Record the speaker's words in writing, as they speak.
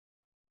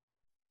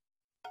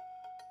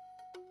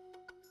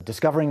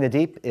Discovering the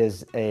Deep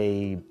is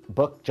a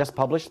book just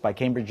published by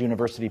Cambridge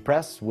University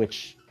Press,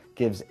 which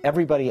gives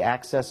everybody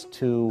access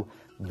to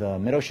the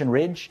mid-ocean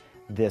ridge,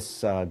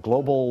 this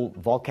global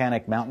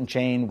volcanic mountain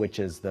chain, which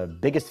is the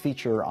biggest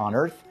feature on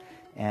Earth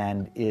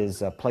and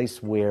is a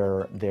place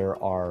where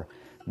there are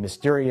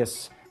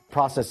mysterious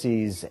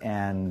processes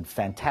and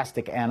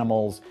fantastic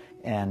animals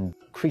and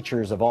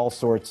creatures of all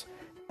sorts,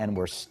 and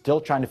we're still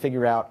trying to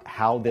figure out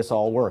how this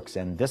all works.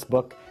 And this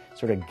book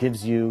sort of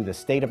gives you the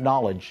state of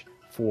knowledge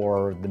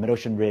for the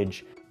mid-ocean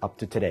ridge up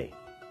to today.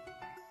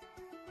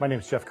 My name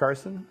is Jeff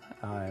Carson.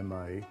 I'm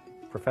a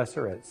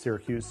professor at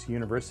Syracuse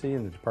University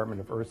in the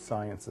Department of Earth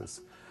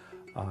Sciences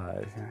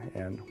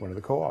and one of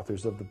the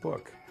co-authors of the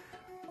book.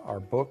 Our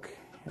book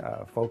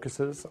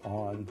focuses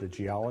on the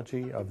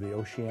geology of the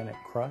oceanic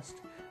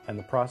crust and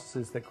the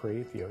processes that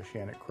create the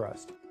oceanic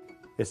crust.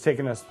 It's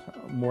taken us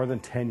more than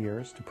 10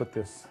 years to put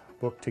this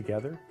book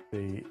together.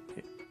 The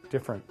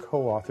different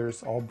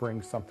co-authors all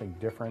bring something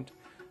different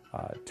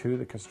to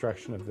the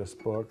construction of this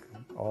book,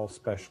 all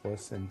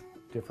specialists in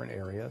different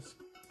areas.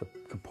 The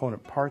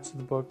component parts of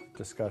the book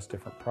discuss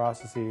different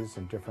processes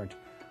and different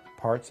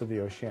parts of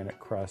the oceanic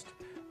crust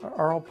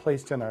are all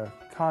placed in a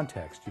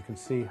context. You can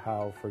see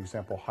how, for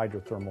example,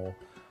 hydrothermal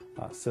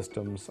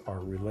systems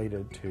are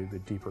related to the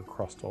deeper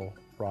crustal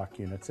rock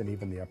units and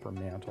even the upper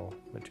mantle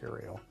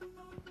material.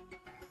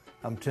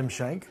 I'm Tim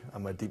Shank.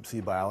 I'm a deep sea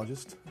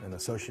biologist and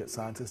associate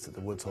scientist at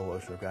the Woods Hole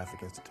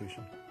Oceanographic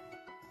Institution.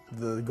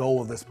 The goal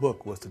of this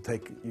book was to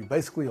take you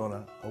basically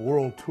on a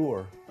world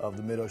tour of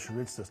the mid-ocean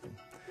ridge system.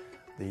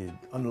 The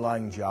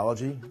underlying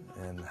geology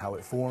and how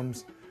it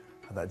forms,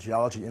 how that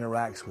geology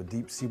interacts with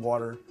deep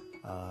seawater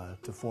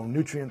to form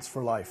nutrients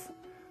for life.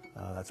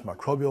 That's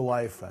microbial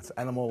life, that's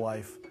animal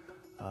life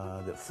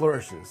that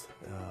flourishes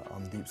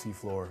on the deep sea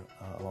floor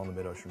along the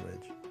mid-ocean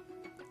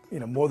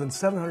ridge. More than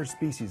 700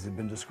 species have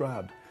been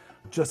described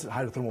just at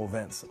hydrothermal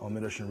events on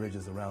mid-ocean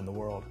ridges around the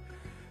world.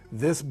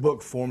 This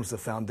book forms the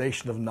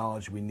foundation of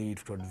knowledge we need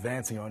for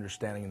advancing our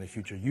understanding in the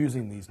future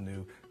using these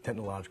new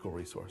technological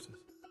resources.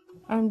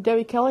 I'm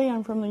Debbie Kelly.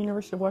 I'm from the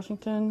University of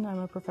Washington. I'm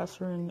a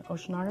professor in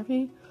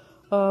oceanography.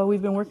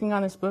 We've been working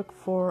on this book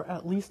for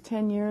at least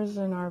 10 years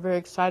and are very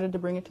excited to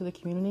bring it to the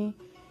community.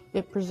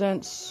 It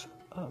presents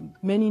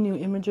many new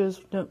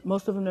images,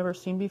 most of them never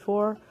seen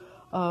before,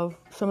 of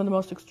some of the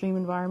most extreme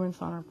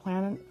environments on our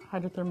planet,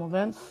 hydrothermal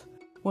vents.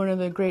 One of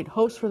the great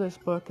hopes for this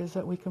book is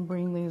that we can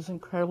bring these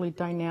incredibly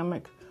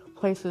dynamic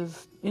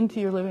places into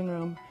your living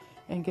room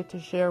and get to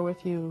share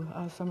with you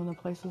some of the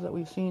places that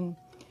we've seen.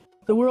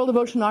 The world of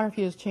oceanography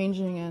is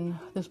changing, and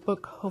this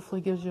book hopefully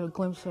gives you a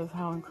glimpse of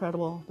how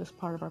incredible this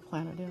part of our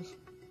planet is.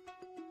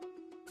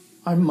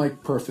 I'm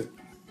Mike Perfit.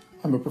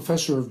 I'm a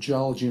professor of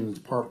geology in the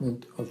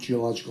Department of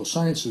Geological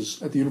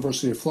Sciences at the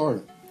University of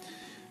Florida.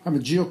 I'm a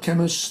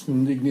geochemist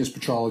and igneous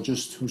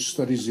petrologist who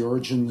studies the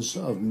origins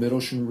of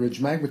mid-ocean ridge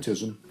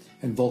magmatism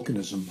and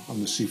volcanism on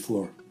the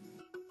seafloor.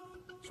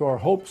 So our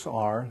hopes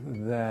are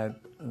that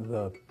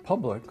the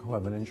public who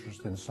have an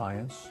interest in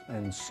science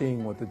and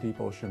seeing what the deep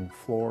ocean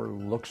floor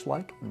looks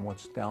like and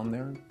what's down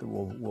there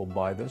will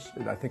buy this.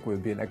 I think it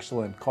would be an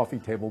excellent coffee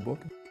table book.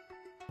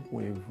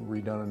 We've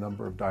redone a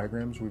number of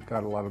diagrams. We've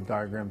got a lot of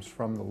diagrams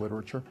from the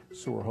literature,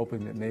 so we're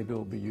hoping that maybe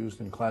it'll be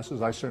used in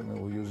classes. I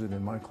certainly will use it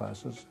in my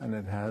classes. And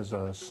it has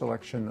a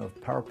selection of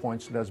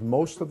PowerPoints. It has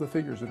most of the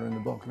figures that are in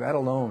the book. That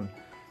alone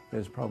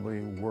is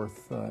probably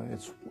worth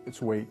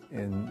its weight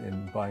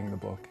in buying the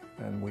book,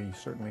 and we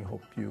certainly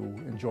hope you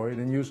enjoy it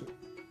and use it.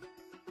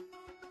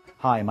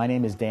 Hi, my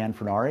name is Dan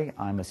Fernari.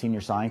 I'm a senior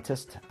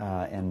scientist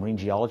and marine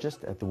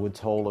geologist at the Woods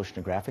Hole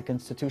Oceanographic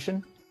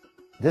Institution.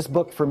 This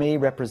book for me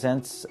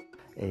represents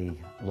a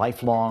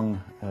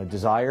lifelong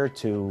desire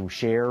to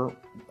share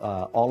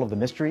all of the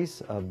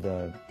mysteries of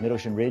the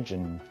mid-ocean ridge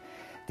and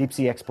deep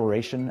sea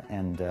exploration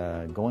and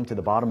going to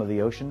the bottom of the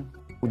ocean.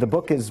 The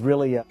book is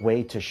really a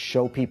way to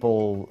show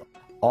people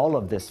all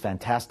of this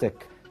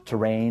fantastic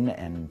terrain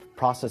and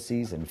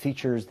processes and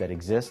features that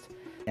exist,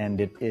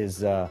 and it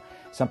is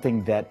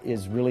something that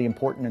is really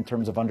important in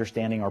terms of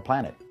understanding our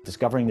planet.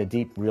 Discovering the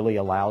Deep really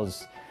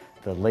allows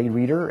the lay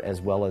reader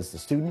as well as the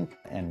student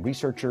and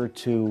researcher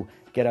to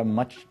get a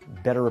much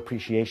better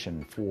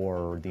appreciation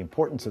for the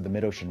importance of the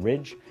mid-ocean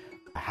ridge,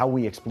 how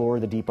we explore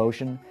the deep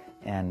ocean,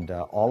 and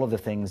all of the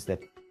things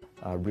that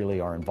really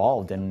are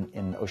involved in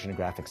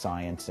oceanographic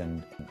science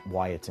and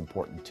why it's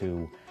important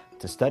to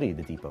study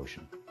the deep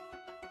ocean.